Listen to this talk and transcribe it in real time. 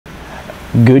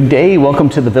Good day, welcome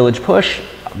to the Village Push.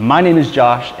 My name is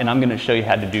Josh and I'm going to show you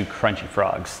how to do crunchy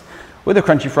frogs. With a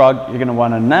crunchy frog, you're going to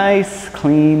want a nice,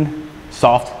 clean,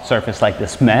 soft surface like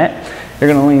this mat. You're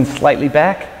going to lean slightly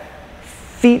back,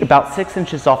 feet about 6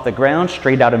 inches off the ground,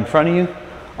 straight out in front of you,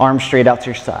 arms straight out to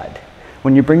your side.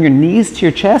 When you bring your knees to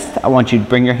your chest, I want you to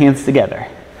bring your hands together,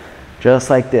 just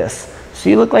like this. So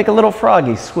you look like a little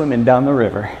froggy swimming down the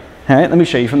river. All right, let me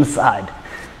show you from the side.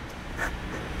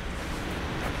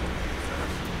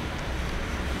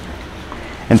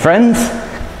 And friends,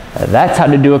 that's how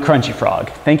to do a crunchy frog.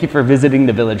 Thank you for visiting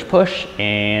the Village Push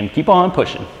and keep on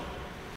pushing.